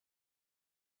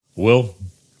Well,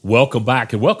 welcome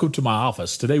back and welcome to my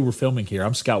office. Today we're filming here.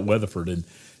 I'm Scott Weatherford and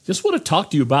just want to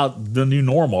talk to you about the new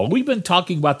normal. We've been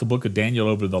talking about the book of Daniel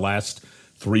over the last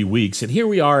 3 weeks, and here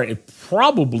we are at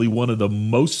probably one of the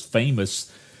most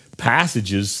famous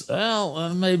passages,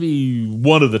 maybe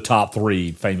one of the top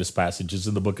three famous passages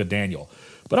in the book of Daniel.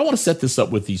 But I want to set this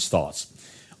up with these thoughts.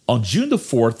 On June the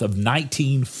 4th of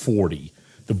 1940,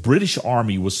 the British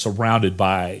Army was surrounded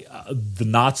by the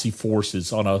Nazi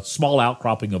forces on a small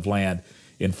outcropping of land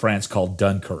in France called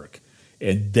Dunkirk.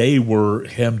 And they were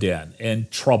hemmed in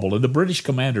trouble. And the British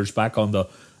commanders back on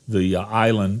the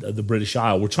island, the British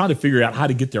Isle, were trying to figure out how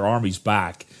to get their armies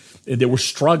back. And they were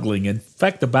struggling. In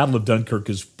fact, the Battle of Dunkirk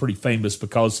is pretty famous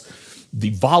because the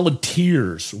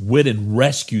volunteers went and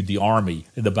rescued the army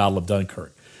in the Battle of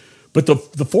Dunkirk. But the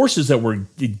forces that were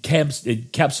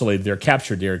encapsulated there,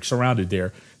 captured there, surrounded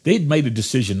there, they'd made a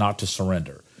decision not to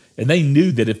surrender. And they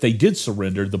knew that if they did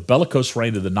surrender, the bellicose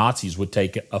reign of the Nazis would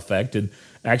take effect, and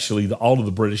actually all of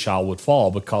the British Isle would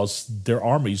fall because their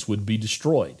armies would be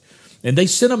destroyed. And they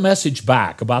sent a message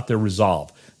back about their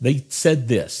resolve. They said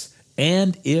this,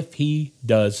 "And if he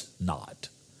does not."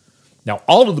 Now,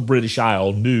 all of the British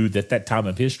Isle knew that that time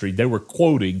of history, they were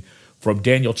quoting from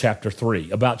Daniel chapter 3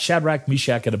 about Shadrach,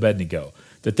 Meshach, and Abednego,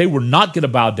 that they were not going to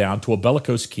bow down to a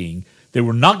bellicose king. They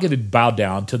were not going to bow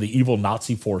down to the evil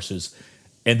Nazi forces,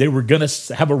 and they were going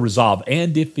to have a resolve.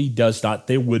 And if he does not,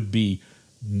 there would be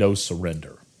no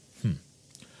surrender.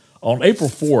 On April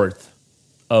 4th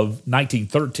of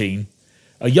 1913,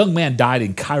 a young man died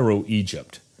in Cairo,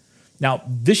 Egypt. Now,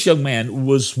 this young man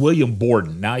was William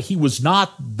Borden. Now, he was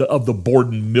not of the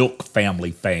Borden milk family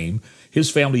fame.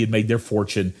 His family had made their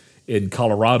fortune in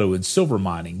Colorado in silver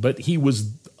mining, but he was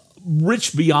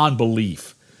rich beyond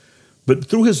belief. But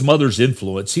through his mother's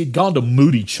influence, he had gone to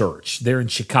Moody Church there in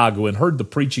Chicago and heard the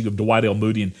preaching of Dwight L.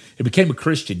 Moody and became a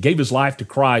Christian, gave his life to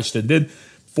Christ, and then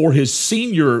for his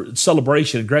senior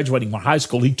celebration and graduating from high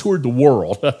school, he toured the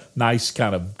world. Nice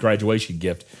kind of graduation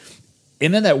gift.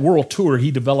 And in that world tour,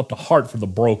 he developed a heart for the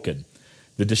broken,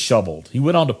 the disheveled. He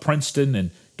went on to Princeton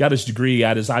and got his degree,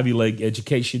 got his Ivy League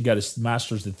education, got his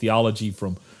master's in theology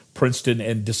from Princeton,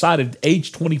 and decided at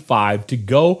age 25 to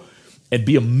go and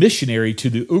be a missionary to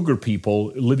the Uyghur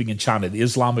people living in China, the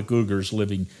Islamic Uyghurs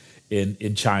living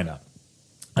in China.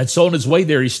 And so on his way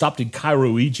there, he stopped in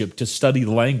Cairo, Egypt to study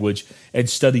the language and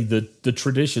study the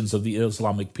traditions of the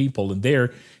Islamic people. And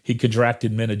there he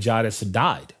contracted meningitis and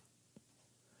died.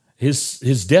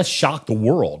 His death shocked the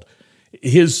world.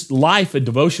 His life and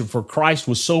devotion for Christ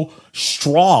was so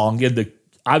strong in the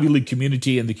Ivy League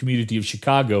community and the community of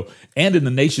Chicago and in the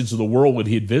nations of the world when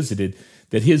he had visited,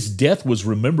 that his death was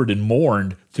remembered and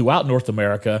mourned throughout North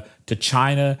America to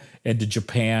China and to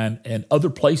Japan and other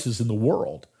places in the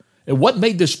world. And what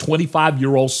made this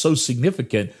 25-year-old so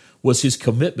significant was his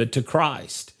commitment to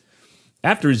Christ.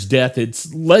 After his death,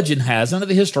 legend has, and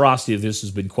the historicity of this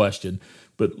has been questioned,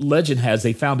 but legend has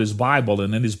they found his Bible,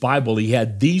 and in his Bible he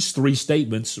had these three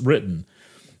statements written: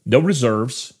 no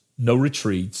reserves, no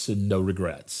retreats, and no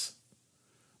regrets.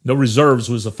 No reserves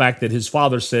was the fact that his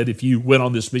father said if you went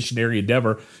on this missionary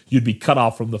endeavor, you'd be cut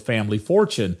off from the family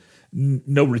fortune.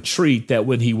 No retreat, that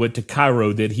when he went to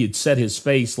Cairo, that he had set his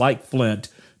face like flint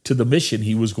to the mission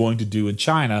he was going to do in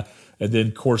China. And then,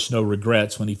 of course, no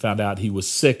regrets when he found out he was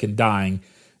sick and dying,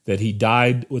 that he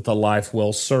died with a life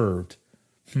well served.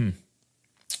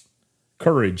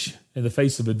 Courage in the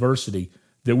face of adversity.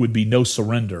 There would be no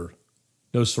surrender.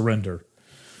 No surrender.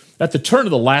 At the turn of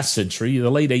the last century,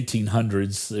 the late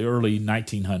 1800s, the early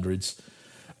 1900s,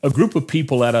 a group of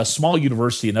people at a small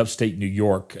university in upstate New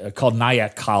York called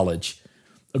Nyack College,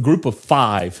 a group of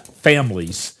 5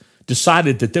 families,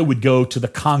 decided that they would go to the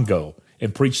Congo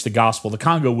and preach the gospel. The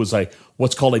Congo was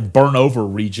what's called a burn-over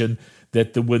region,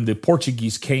 that when the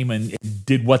Portuguese came and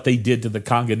did what they did to the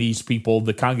Congolese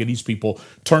people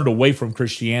turned away from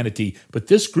Christianity. But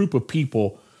this group of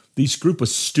people, these group of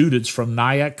students from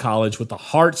Nyack College with a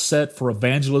heart set for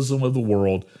evangelism of the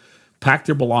world, packed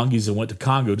their belongings and went to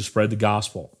Congo to spread the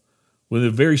gospel. Within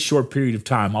a very short period of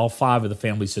time, all 5 of the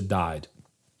families had died.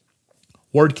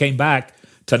 Word came back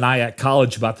to Nyack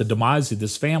College about the demise of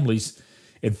these families,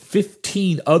 and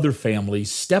 15 other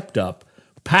families stepped up,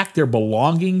 packed their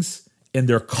belongings in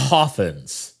their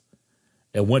coffins,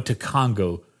 and went to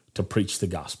Congo to preach the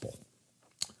gospel.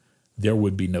 There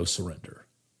would be no surrender.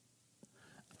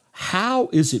 How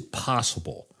is it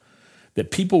possible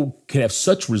that people can have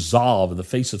such resolve in the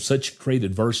face of such great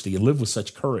adversity and live with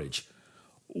such courage?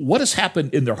 What has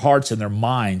happened in their hearts and their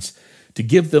minds to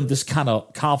give them this kind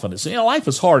of confidence. Life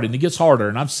is hard and it gets harder.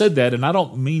 And I've said that, and I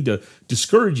don't mean to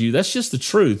discourage you. That's just the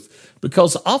truth.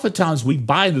 Because oftentimes we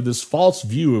buy into this false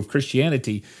view of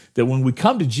Christianity that when we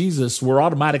come to Jesus, we're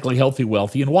automatically healthy,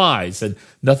 wealthy, and wise, and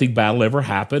nothing bad will ever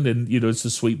happen. And, it's the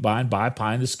sweet by and by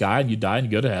pie in the sky, and you die and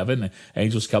you go to heaven, and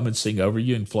angels come and sing over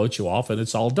you and float you off, and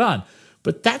it's all done.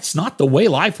 But that's not the way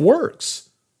life works.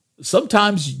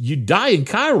 Sometimes you die in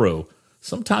Cairo.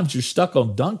 Sometimes you're stuck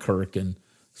on Dunkirk, and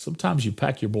sometimes you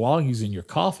pack your belongings in your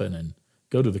coffin and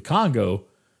go to the Congo.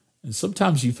 And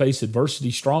sometimes you face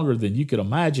adversity stronger than you can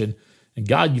imagine. And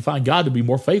you find God to be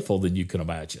more faithful than you can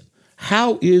imagine.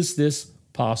 How is this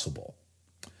possible?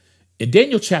 In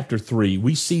Daniel chapter 3,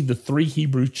 we see the three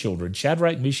Hebrew children,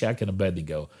 Shadrach, Meshach, and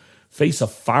Abednego, face a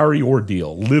fiery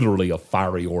ordeal, literally a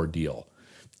fiery ordeal.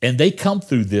 And they come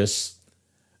through this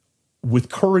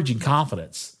with courage and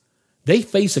confidence. They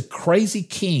face a crazy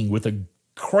king with a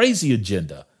crazy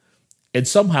agenda, and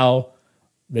somehow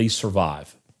they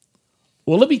survive.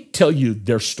 Well, let me tell you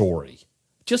their story.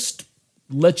 Just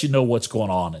let you know what's going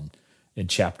on in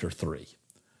chapter 3.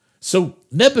 So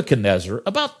Nebuchadnezzar,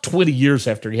 about 20 years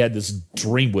after he had this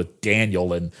dream with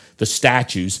Daniel and the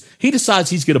statues, he decides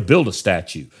he's going to build a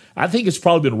statue. I think it's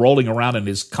probably been rolling around in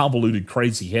his convoluted,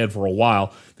 crazy head for a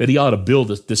while that he ought to build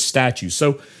this statue.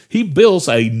 So he builds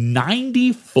a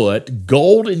 90-foot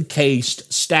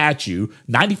gold-encased statue,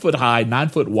 90 foot high, 9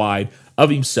 foot wide, of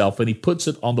himself, and he puts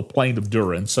it on the plain of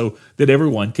Dura so that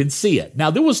everyone can see it. Now,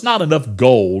 there was not enough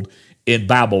gold in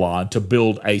Babylon to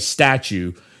build a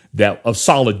statue of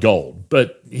solid gold,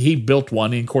 but he built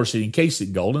one, and of course he encased it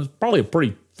in gold, and it's probably a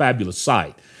pretty fabulous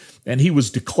sight. And he was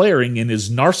declaring in his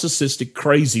narcissistic,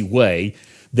 crazy way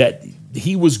that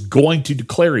he was going to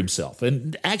declare himself.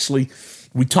 And actually,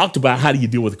 we talked about how do you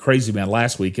deal with a crazy man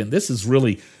last week, and this is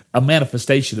really a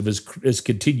manifestation of his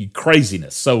continued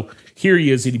craziness. So here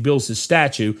he is, and he builds his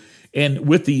statue, and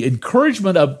with the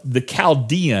encouragement of the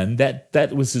Chaldean,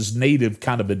 that was his native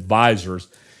kind of advisors,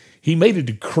 he made a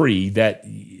decree that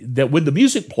when the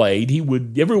music played,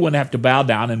 everyone have to bow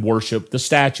down and worship the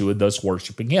statue, and thus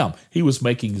worshiping him. He was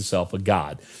making himself a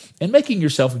god. And making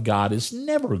yourself a god is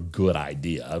never a good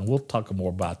idea. And we'll talk more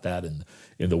about that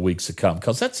in the weeks to come,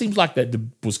 because that seems like that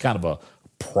was kind of a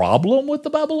problem with the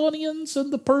Babylonians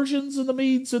and the Persians and the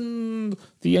Medes and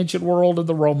the ancient world and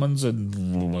the Romans and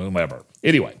whomever.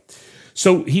 Anyway,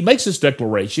 so he makes this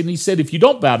declaration. He said, if you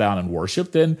don't bow down and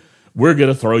worship, then we're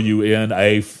going to throw you in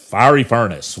a fiery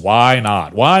furnace. Why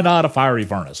not? Why not a fiery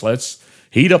furnace? Let's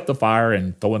heat up the fire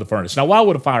and throw in the furnace. Now, why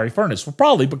would a fiery furnace? Well,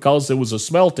 probably because there was a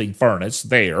smelting furnace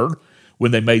there when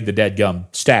they made the dadgum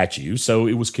statue, so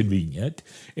it was convenient,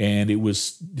 and it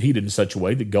was heated in such a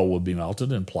way that gold would be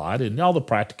melted and applied, and all the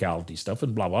practicality stuff,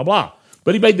 and blah, blah, blah.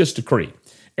 But he made this decree.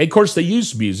 And, of course, they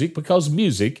used music because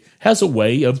music has a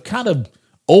way of kind of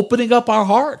opening up our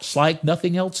hearts like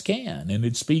nothing else can, and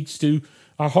it speaks to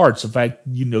our hearts. In fact,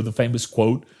 the famous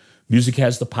quote, music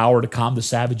has the power to calm the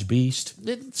savage beast.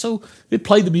 So they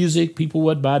played the music, people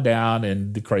would bow down,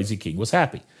 and the crazy king was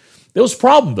happy. There was a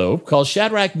problem, though, because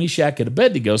Shadrach, Meshach, and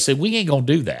Abednego said, we ain't going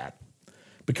to do that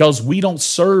because we don't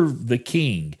serve the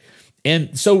king.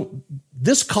 And so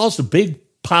this caused a big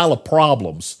pile of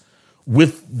problems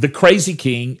with the crazy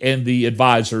king and the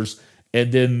advisors,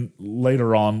 and then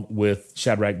later on with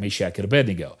Shadrach, Meshach, and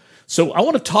Abednego. So I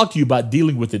want to talk to you about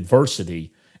dealing with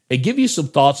adversity and give you some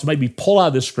thoughts, maybe pull out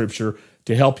of this scripture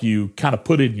to help you kind of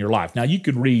put it in your life. Now, you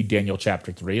could read Daniel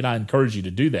chapter 3, and I encourage you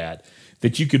to do that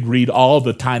you could read all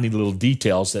the tiny little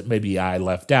details that maybe I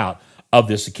left out of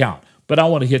this account. But I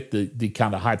want to hit the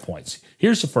kind of high points.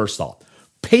 Here's the first thought.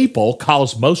 People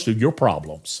cause most of your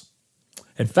problems.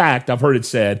 In fact, I've heard it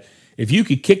said, if you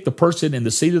could kick the person in the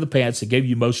seat of the pants that gave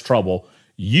you most trouble,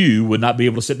 you would not be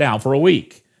able to sit down for a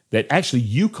week. That actually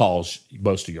you cause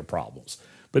most of your problems.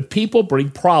 But people bring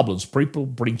problems. People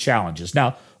bring challenges.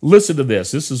 Now, listen to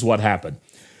this. This is what happened.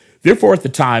 Therefore, at the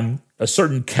time, a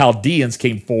certain Chaldeans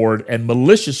came forward and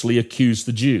maliciously accused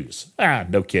the Jews.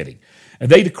 No kidding. And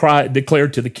they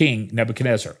declared to the king,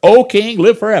 Nebuchadnezzar, O king,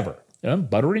 live forever.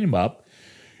 Buttering him up.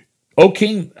 O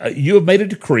king, you have made a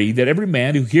decree that every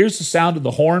man who hears the sound of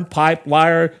the horn, pipe,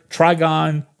 lyre,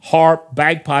 trigon, harp,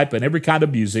 bagpipe, and every kind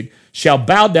of music shall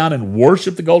bow down and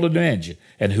worship the golden image.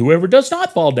 And whoever does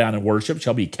not fall down and worship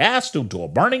shall be cast into a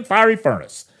burning fiery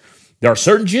furnace. There are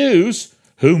certain Jews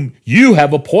whom you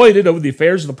have appointed over the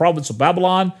affairs of the province of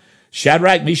Babylon,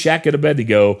 Shadrach, Meshach, and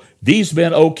Abednego. These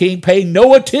men, O king, pay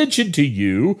no attention to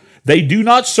you. They do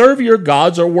not serve your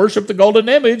gods or worship the golden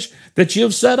image that you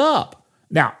have set up.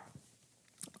 Now,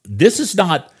 this is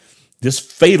not this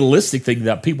fatalistic thing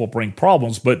that people bring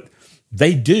problems, but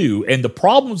They do. And the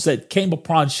problems that came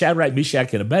upon Shadrach,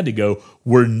 Meshach, and Abednego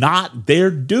were not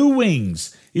their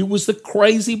doings. It was the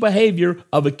crazy behavior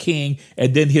of a king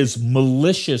and then his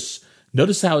malicious.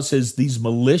 Notice how it says these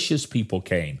malicious people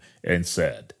came and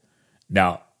said.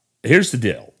 Now, here's the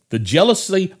deal. The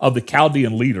jealousy of the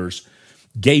Chaldean leaders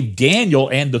gave Daniel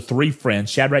and the three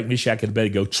friends, Shadrach, Meshach, and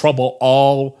Abednego, trouble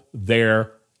all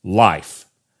their life.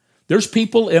 There's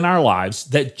people in our lives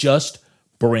that just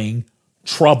bring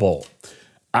trouble.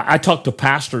 I talk to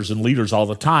pastors and leaders all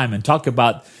the time and talk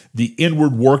about the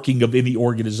inward working of any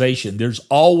organization. There's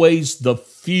always the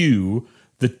few,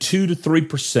 the 2 to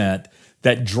 3%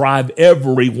 that drive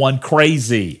everyone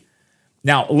crazy.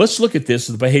 Now, let's look at this,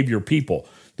 the behavior of people.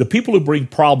 The people who bring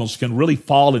problems can really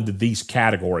fall into these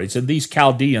categories, and these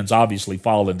Chaldeans obviously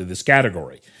fall into this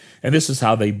category. And this is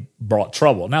how they brought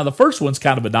trouble. Now, the first one's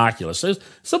kind of innocuous.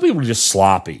 Some people are just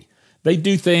sloppy. They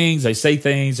do things, they say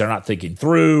things, they're not thinking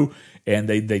through, and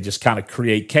they just kind of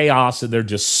create chaos, and they're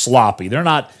just sloppy. They're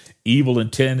not evil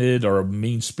intended or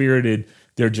mean-spirited.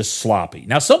 They're just sloppy.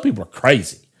 Now, some people are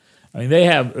crazy. I mean, they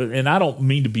have, and I don't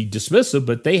mean to be dismissive,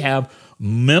 but they have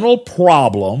mental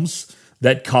problems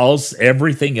that cause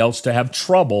everything else to have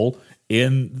trouble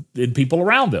in people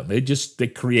around them. They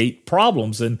create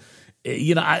problems. And,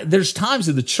 there's times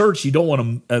in the church you don't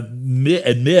want to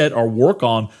admit or work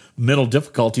on mental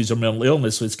difficulties or mental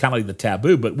illness. It's kind of like the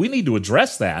taboo, but we need to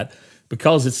address that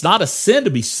because it's not a sin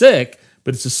to be sick,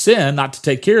 but it's a sin not to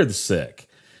take care of the sick.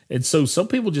 And so some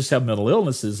people just have mental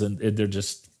illnesses and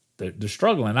they're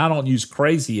struggling. I don't use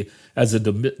crazy as a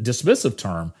dismissive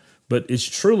term, but it's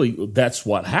truly, that's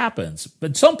what happens.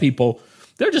 But some people,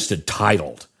 they're just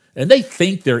entitled. And they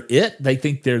think they're it. They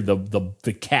think they're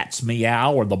the cat's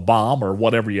meow or the bomb or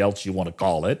whatever else you want to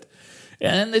call it.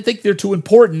 And they think they're too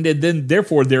important. And then,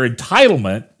 therefore, their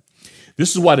entitlement,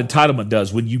 this is what entitlement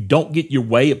does. When you don't get your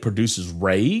way, it produces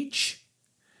rage.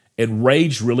 And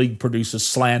rage really produces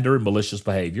slander and malicious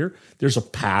behavior. There's a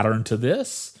pattern to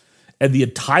this. And the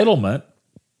entitlement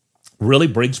really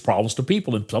brings problems to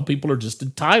people. And some people are just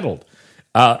entitled.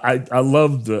 I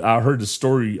heard the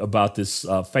story about this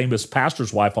famous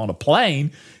pastor's wife on a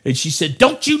plane, and she said,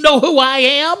 "Don't you know who I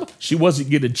am?" She wasn't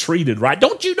getting treated right.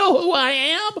 "Don't you know who I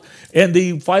am?" And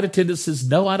the flight attendant says,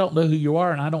 "No, I don't know who you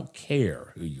are, and I don't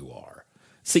care who you are."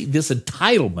 See, this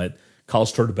entitlement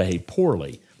caused her to behave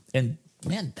poorly. And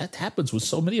man, that happens with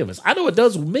so many of us. I know it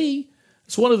does with me.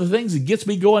 It's one of the things that gets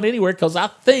me going anywhere because I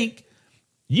think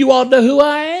you all know who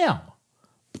I am.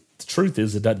 But the truth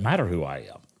is, it doesn't matter who I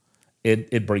am.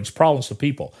 It brings problems to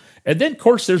people. And then, of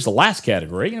course, there's the last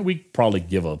category, and we probably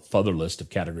give a further list of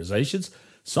categorizations.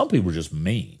 Some people are just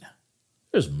mean.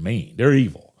 They're just mean. They're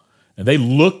evil. And they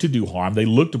look to do harm. They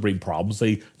look to bring problems.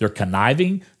 They're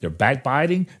conniving. They're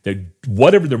backbiting.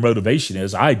 Whatever their motivation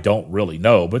is, I don't really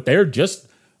know, but they're just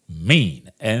mean.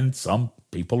 And some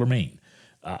people are mean.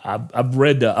 I've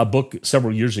read a book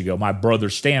several years ago. My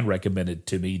brother Stan recommended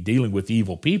to me, Dealing with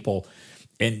Evil People,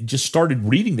 and just started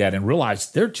reading that and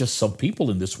realized there are just some people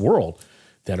in this world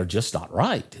that are just not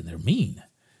right, and they're mean.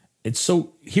 And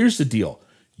so here's the deal.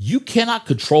 You cannot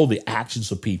control the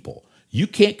actions of people. You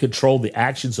can't control the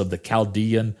actions of the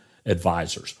Chaldean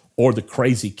advisors or the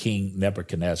crazy king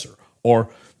Nebuchadnezzar or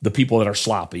the people that are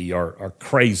sloppy or are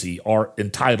crazy or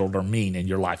entitled or mean in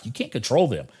your life. You can't control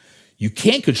them. You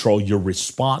can control your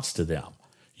response to them,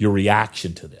 your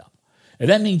reaction to them. And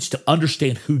that means to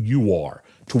understand who you are,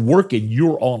 to work in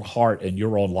your own heart and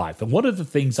your own life. And one of the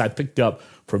things I picked up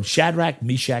from Shadrach,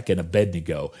 Meshach, and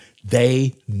Abednego,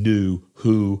 they knew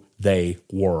who they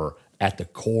were at the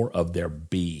core of their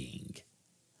being.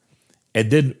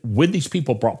 And then when these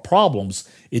people brought problems,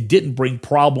 it didn't bring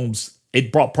problems.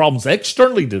 It brought problems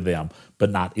externally to them,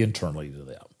 but not internally to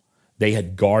them. They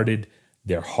had guarded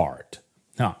their heart.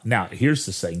 Now here's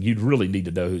the thing. You really need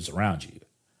to know who's around you.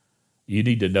 You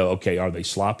need to know, okay, are they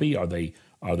sloppy? Are they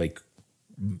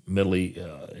mentally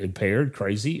impaired,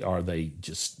 crazy? Are they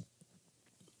just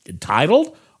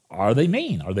entitled? Are they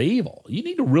mean? Are they evil? You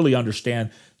need to really understand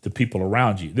the people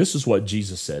around you. This is what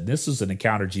Jesus said. This is an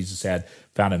encounter Jesus had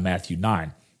found in Matthew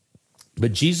 9.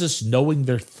 But Jesus, knowing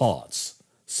their thoughts,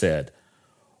 said,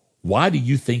 "Why do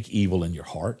you think evil in your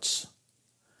hearts?"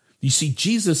 You see,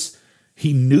 Jesus,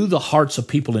 he knew the hearts of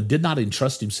people and did not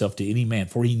entrust himself to any man,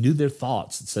 for he knew their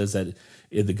thoughts. It says that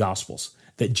in the Gospels,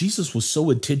 that Jesus was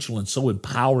so intentional and so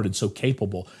empowered and so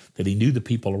capable that he knew the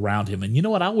people around him. And you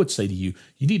know what I would say to you?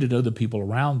 You need to know the people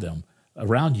around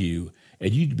you,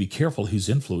 and you need to be careful who's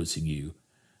influencing you,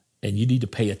 and you need to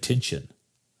pay attention.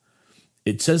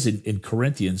 It says in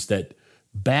Corinthians that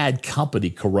bad company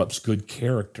corrupts good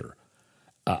character.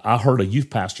 I heard a youth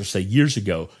pastor say years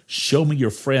ago, show me your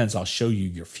friends, I'll show you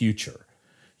your future.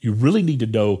 You really need to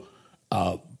know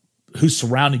who's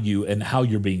surrounding you and how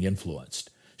you're being influenced.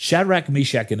 Shadrach,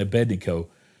 Meshach, and Abednego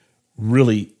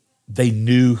really, they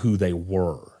knew who they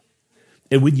were.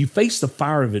 And when you face the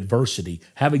fire of adversity,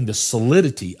 having the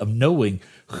solidity of knowing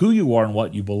who you are and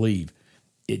what you believe,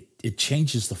 it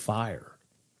changes the fire.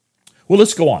 Well,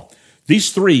 let's go on.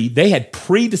 These three, they had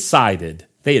pre-decided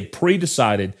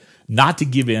not to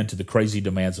give in to the crazy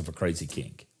demands of a crazy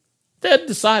king. They had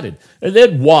decided. And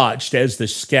they'd watched as the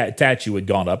statue had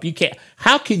gone up.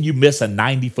 How can you miss a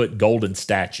 90-foot golden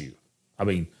statue? I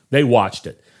mean, they watched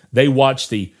it. They watched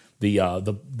the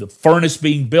furnace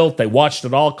being built. They watched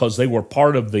it all because they were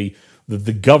part of the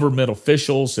government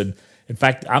officials. And in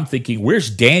fact, I'm thinking, where's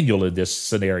Daniel in this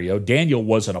scenario? Daniel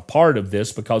wasn't a part of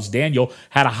this because Daniel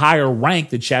had a higher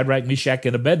rank than Shadrach, Meshach,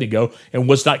 and Abednego and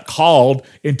was not called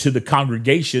into the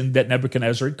congregation that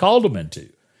Nebuchadnezzar had called him into.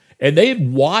 And they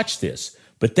had watched this,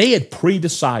 but they had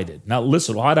pre-decided. Now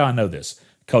listen, why do I know this?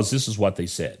 Because this is what they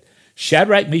said.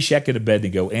 Shadrach, Meshach, and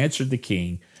Abednego answered the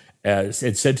king and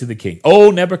said to the king,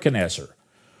 "O Nebuchadnezzar,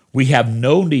 we have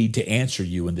no need to answer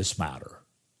you in this matter."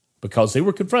 Because they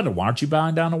were confronted. Why aren't you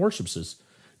bowing down to worship?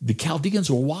 The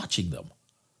Chaldeans were watching them.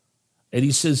 And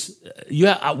he says,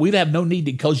 we'd have no need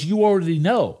because you already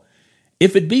know.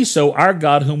 If it be so, our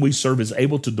God whom we serve is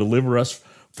able to deliver us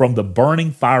from the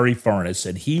burning fiery furnace,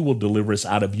 and he will deliver us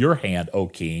out of your hand, O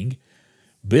king.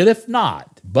 But if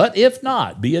not,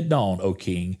 be it known, O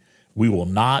king, we will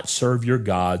not serve your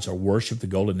gods or worship the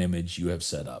golden image you have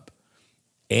set up.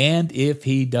 And if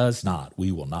he does not,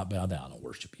 we will not bow down and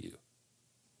worship you.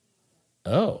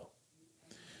 Oh,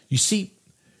 you see,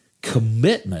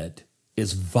 commitment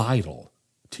is vital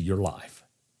to your life.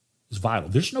 It's vital.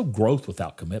 There's no growth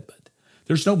without commitment.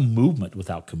 There's no movement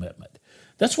without commitment.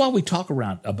 That's why we talk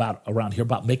around here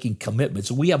about making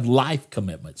commitments. We have life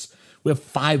commitments. We have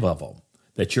 5 of them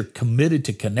that you're committed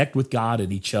to connect with God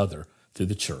and each other through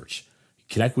the church.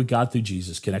 Connect with God through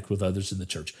Jesus, connect with others in the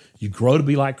church. You grow to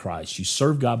be like Christ. You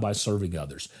serve God by serving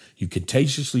others. You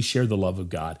contagiously share the love of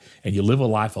God, and you live a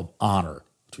life of honor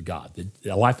to God,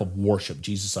 a life of worship.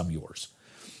 Jesus, I'm yours.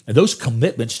 And those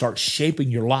commitments start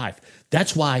shaping your life.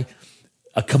 That's why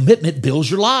a commitment builds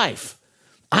your life.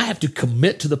 I have to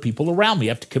commit to the people around me. I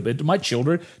have to commit to my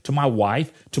children, to my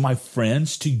wife, to my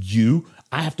friends, to you.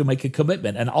 I have to make a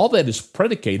commitment. And all that is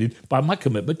predicated by my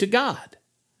commitment to God.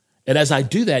 And as I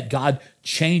do that, God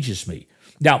changes me.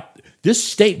 Now, this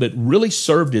statement really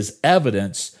served as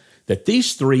evidence that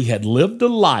these three had lived a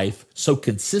life so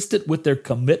consistent with their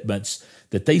commitments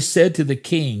that they said to the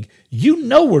king, you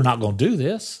know we're not going to do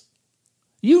this.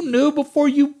 You knew before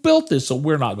you built this, so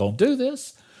we're not going to do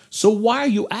this. So why are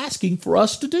you asking for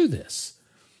us to do this?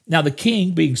 Now, the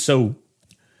king, being so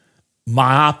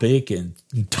myopic and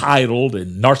entitled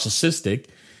and narcissistic,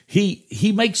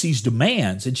 he makes these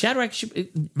demands. And Shadrach,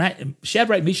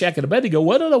 Meshach, and Abednego,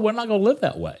 well, no, we're not going to live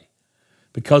that way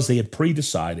because they had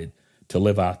pre-decided to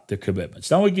live out their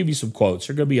commitments. Now, I'm going to give you some quotes.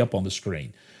 They're going to be up on the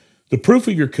screen. The proof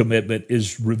of your commitment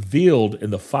is revealed in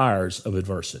the fires of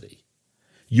adversity.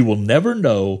 You will never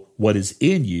know what is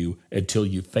in you until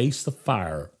you face the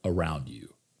fire around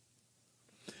you.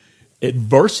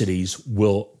 Adversities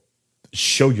will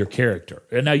show your character.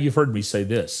 And now you've heard me say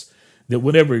this, that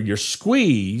whenever you're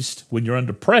squeezed, when you're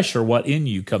under pressure, what in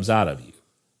you comes out of you.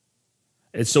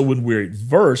 And so when we're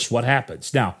adverse, what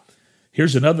happens? Now,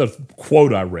 here's another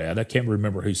quote I read. I can't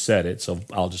remember who said it, so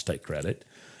I'll just take credit.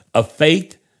 A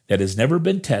faith that has never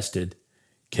been tested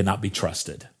cannot be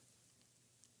trusted.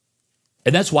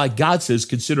 And that's why God says,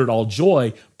 consider it all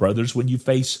joy, brothers, when you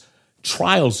face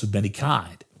trials of many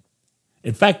kind.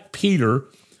 In fact, Peter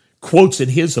quotes in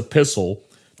his epistle,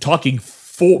 talking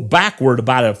backward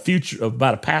about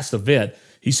a past event.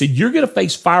 He said, you're going to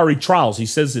face fiery trials. He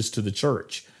says this to the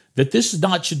church, that this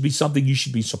should be something you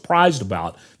should be surprised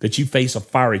about, that you face a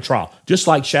fiery trial. Just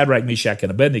like Shadrach, Meshach,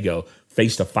 and Abednego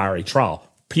faced a fiery trial.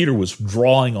 Peter was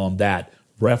drawing on that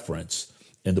reference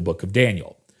in the book of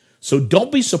Daniel. So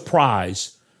don't be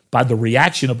surprised by the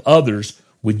reaction of others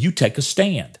when you take a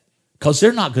stand, because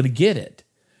they're not going to get it.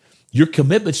 Your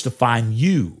commitments define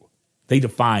you. They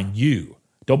define you.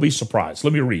 Don't be surprised.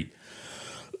 Let me read.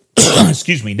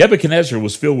 Excuse me. Nebuchadnezzar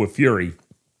was filled with fury,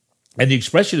 and the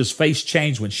expression of his face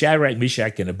changed when Shadrach,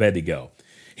 Meshach, and Abednego.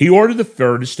 He ordered the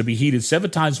furnace to be heated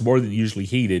 7 times more than usually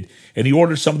heated, and he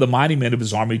ordered some of the mighty men of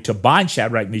his army to bind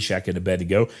Shadrach, Meshach, and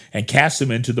Abednego and cast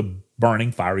them into the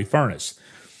burning fiery furnace.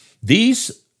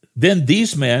 These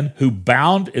men who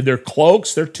bound in their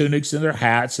cloaks, their tunics, and their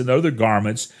hats, and other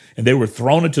garments, and they were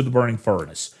thrown into the burning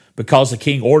furnace. Because the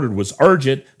king ordered was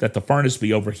urgent that the furnace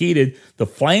be overheated, the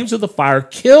flames of the fire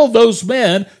killed those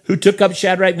men who took up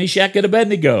Shadrach, Meshach, and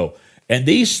Abednego. And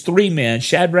these three men,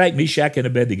 Shadrach, Meshach, and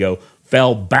Abednego,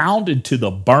 fell bound into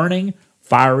the burning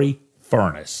fiery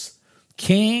furnace.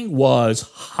 King was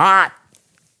hot,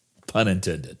 pun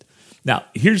intended. Now,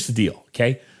 here's the deal,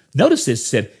 okay? Notice this,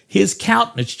 said his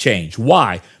countenance changed.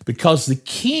 Why? Because the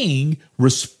king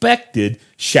respected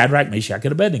Shadrach, Meshach,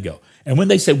 and Abednego. And when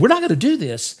they said, we're not going to do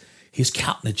this, his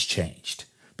countenance changed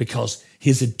because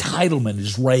his entitlement,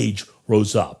 his rage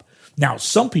rose up. Now,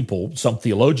 some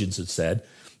theologians have said,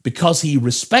 because he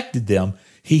respected them,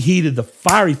 he heated the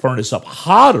fiery furnace up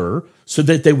hotter so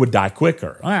that they would die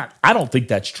quicker. I don't think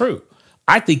that's true.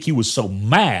 I think he was so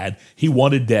mad, he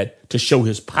wanted that to show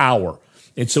his power.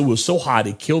 And so it was so hot,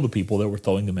 it killed the people that were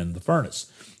throwing them in the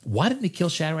furnace. Why didn't he kill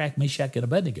Shadrach, Meshach, and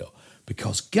Abednego?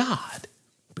 Because God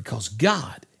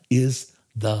is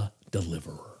the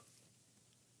deliverer.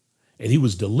 And he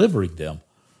was delivering them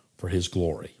for his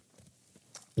glory.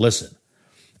 Listen,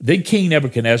 then King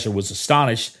Nebuchadnezzar was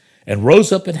astonished and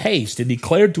rose up in haste and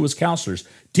declared to his counselors,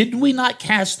 did we not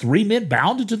cast 3 men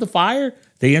bound into the fire?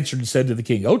 They answered and said to the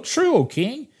king, oh, true, O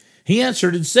king. He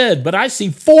answered and said, but I see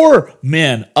 4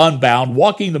 men unbound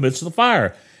walking in the midst of the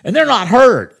fire, and they're not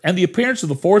hurt. And the appearance of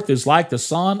the 4th is like the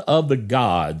son of the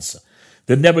gods.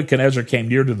 Then Nebuchadnezzar came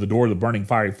near to the door of the burning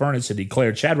fiery furnace and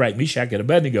declared, Shadrach, Meshach, and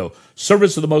Abednego,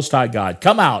 servants of the Most High God,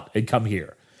 come out and come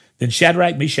here. Then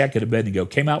Shadrach, Meshach, and Abednego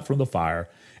came out from the fire,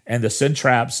 and the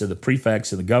satraps and the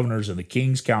prefects and the governors and the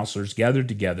king's counselors gathered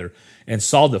together and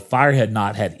saw the fire had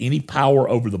not had any power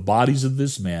over the bodies of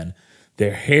these men.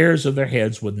 Their hairs of their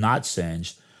heads were not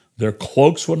singed, their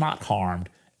cloaks were not harmed,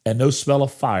 and no smell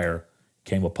of fire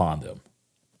came upon them.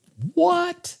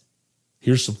 What?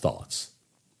 Here's some thoughts.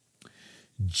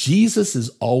 Jesus is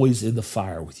always in the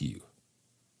fire with you.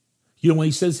 You know, when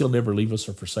he says he'll never leave us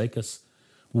or forsake us,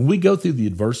 when we go through the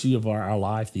adversity of our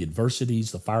life, the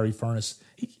adversities, the fiery furnace,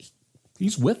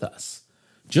 he's with us,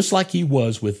 just like he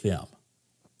was with them,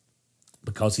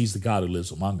 because he's the God who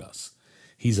lives among us.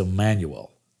 He's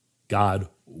Emmanuel, God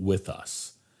with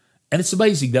us. And it's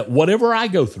amazing that whatever I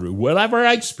go through, whatever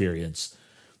I experience,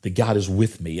 that God is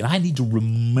with me. And I need to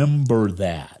remember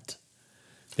that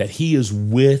he is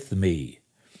with me.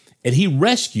 And he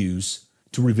rescues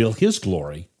to reveal his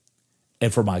glory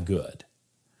and for my good.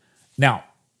 Now,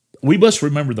 we must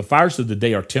remember the fires of the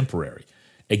day are temporary.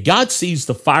 And God sees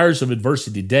the fires of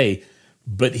adversity today,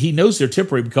 but he knows they're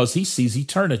temporary because he sees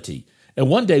eternity. And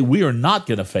one day we are not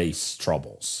going to face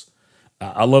troubles.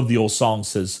 I love the old song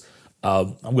says,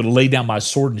 I'm going to lay down my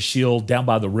sword and shield down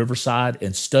by the riverside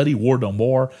and study war no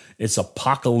more. It's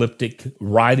apocalyptic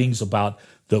writings about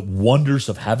the wonders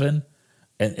of heaven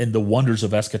and the wonders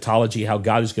of eschatology, how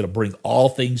God is going to bring all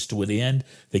things to an end,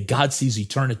 that God sees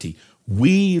eternity.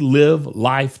 We live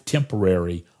life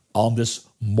temporary on this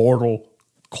mortal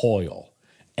coil.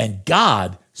 And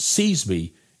God sees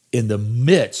me in the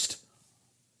midst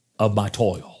of my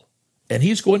toil. And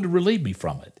he's going to relieve me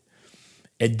from it.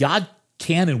 And God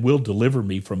can and will deliver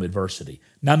me from adversity.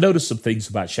 Now notice some things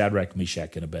about Shadrach,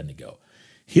 Meshach, and Abednego.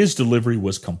 His delivery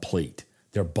was complete.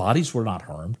 Their bodies were not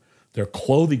harmed. Their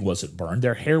clothing wasn't burned.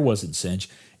 Their hair wasn't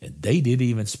singed. And they didn't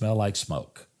even smell like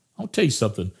smoke. I'll tell you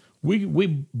something.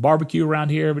 We barbecue around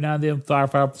here every now and then, fire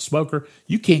up the smoker.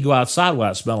 You can't go outside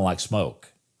without smelling like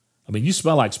smoke. I mean, you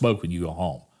smell like smoke when you go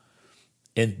home.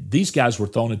 And these guys were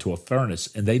thrown into a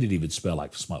furnace, and they didn't even smell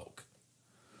like smoke.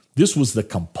 This was the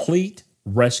complete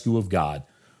rescue of God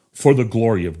for the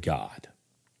glory of God.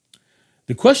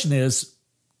 The question is,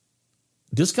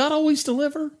 does God always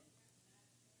deliver?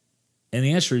 And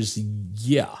the answer is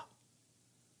yeah,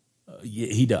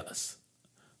 he does.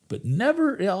 But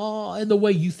never in the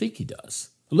way you think he does.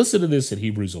 Listen to this in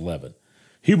Hebrews 11.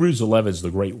 Hebrews 11 is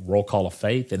the great roll call of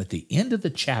faith. And at the end of the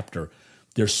chapter,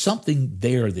 there's something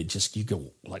there that just you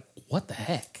go like, what the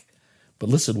heck? But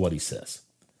listen to what he says.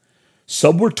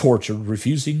 Some were tortured,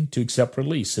 refusing to accept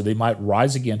release so they might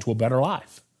rise again to a better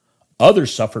life.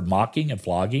 Others suffered mocking and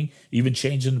flogging, even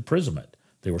chains and imprisonment.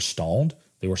 They were stoned.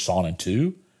 They were sawn in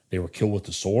two. They were killed with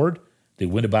the sword. They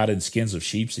went about in skins of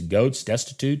sheep and goats,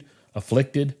 destitute,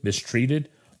 afflicted, mistreated,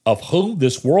 of whom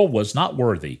this world was not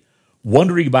worthy,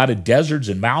 wandering about in deserts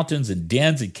and mountains and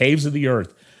dens and caves of the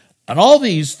earth. And all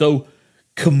these, though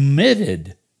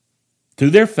committed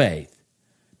through their faith,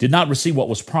 did not receive what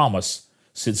was promised,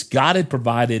 since God had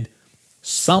provided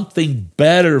something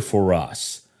better for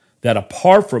us, that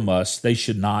apart from us, they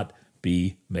should not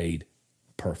be made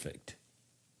perfect.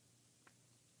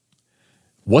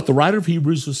 What the writer of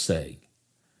Hebrews was saying,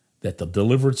 that the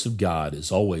deliverance of God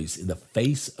is always in the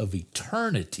face of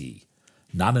eternity,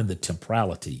 not in the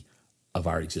temporality of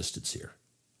our existence here,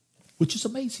 which is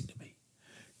amazing to me.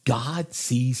 God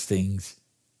sees things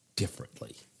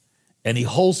differently, and he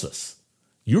holds us.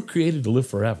 You're created to live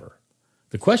forever.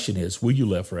 The question is, will you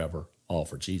live forever all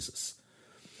for Jesus?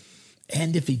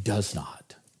 And if he does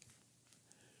not,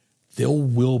 there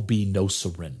will be no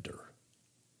surrender.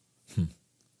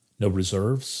 No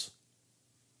reserves,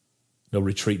 no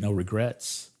retreat, no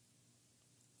regrets.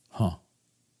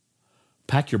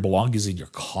 Pack your belongings in your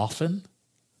coffin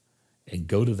and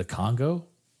go to the Congo?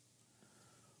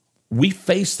 We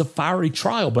face the fiery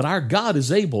trial, but our God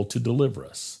is able to deliver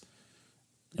us.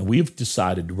 And we've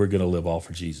decided we're going to live all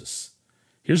for Jesus.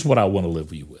 Here's what I want to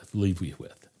leave you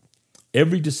with.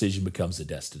 Every decision becomes a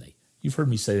destiny. You've heard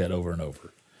me say that over and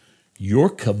over. Your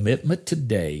commitment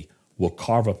today will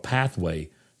carve a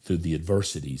pathway through the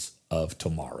adversities of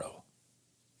tomorrow.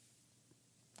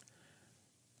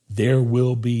 There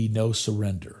will be no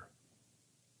surrender.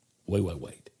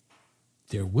 Wait.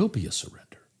 There will be a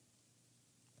surrender.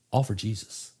 All for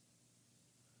Jesus.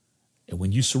 And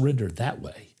when you surrender that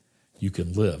way, you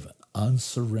can live an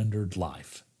unsurrendered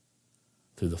life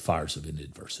through the fires of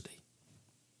adversity.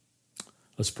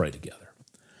 Let's pray together.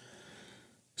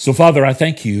 So, Father, I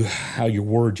thank you how your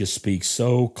word just speaks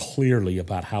so clearly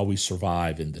about how we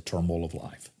survive in the turmoil of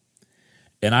life.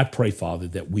 And I pray, Father,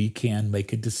 that we can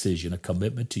make a decision, a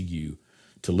commitment to you,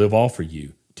 to live all for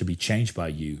you, to be changed by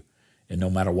you, and no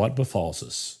matter what befalls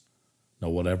us, no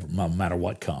matter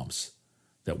what comes,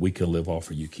 that we can live all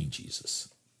for you, King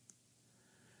Jesus.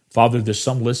 Father, there's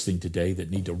some listening today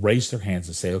that need to raise their hands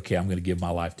and say, okay, I'm going to give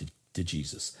my life to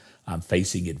Jesus. I'm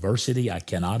facing adversity I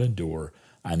cannot endure.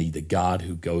 I need the God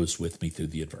who goes with me through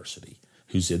the adversity,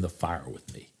 who's in the fire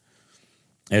with me.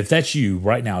 And if that's you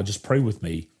right now, just pray with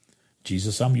me.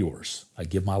 Jesus, I'm yours. I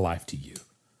give my life to you.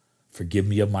 Forgive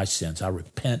me of my sins. I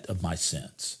repent of my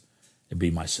sins and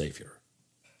be my Savior.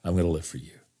 I'm going to live for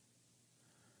you.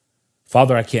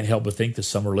 Father, I can't help but think that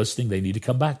some are listening. They need to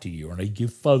come back to you or they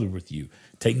give further with you,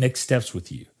 take next steps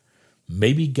with you.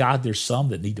 Maybe, God, there's some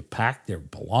that need to pack their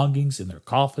belongings in their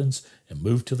coffins and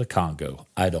move to the Congo.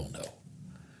 I don't know.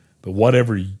 But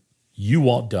whatever you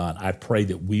want done, I pray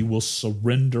that we will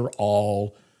surrender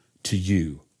all to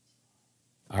you,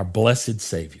 our blessed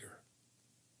Savior.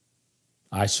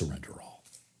 I surrender all.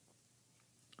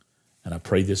 And I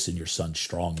pray this in your Son's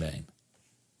strong name.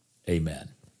 Amen.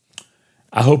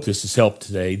 I hope this has helped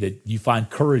today, that you find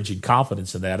courage and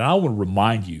confidence in that. And I want to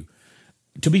remind you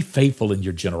to be faithful in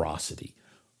your generosity.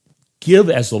 Give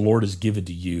as the Lord has given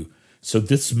to you. So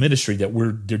this ministry that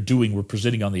we're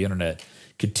presenting on the internet,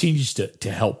 continues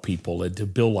to help people and to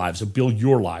build lives and build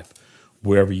your life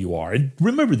wherever you are. And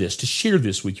remember this, to share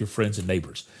this with your friends and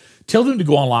neighbors. Tell them to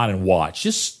go online and watch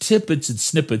just tidbits and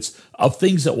snippets of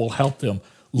things that will help them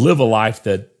live a life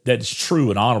that is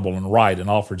true and honorable and right and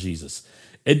all for Jesus.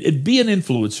 And be an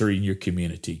influencer in your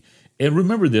community. And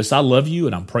remember this, I love you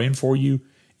and I'm praying for you.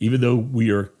 Even though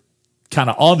we are kind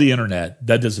of on the internet,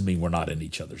 that doesn't mean we're not in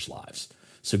each other's lives.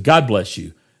 So God bless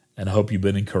you, and I hope you've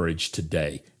been encouraged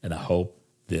today, and I hope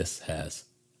this has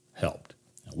helped.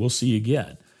 And we'll see you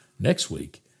again next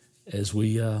week as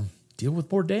we deal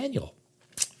with more Daniel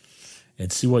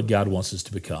and see what God wants us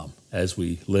to become as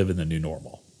we live in the new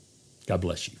normal. God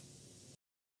bless you.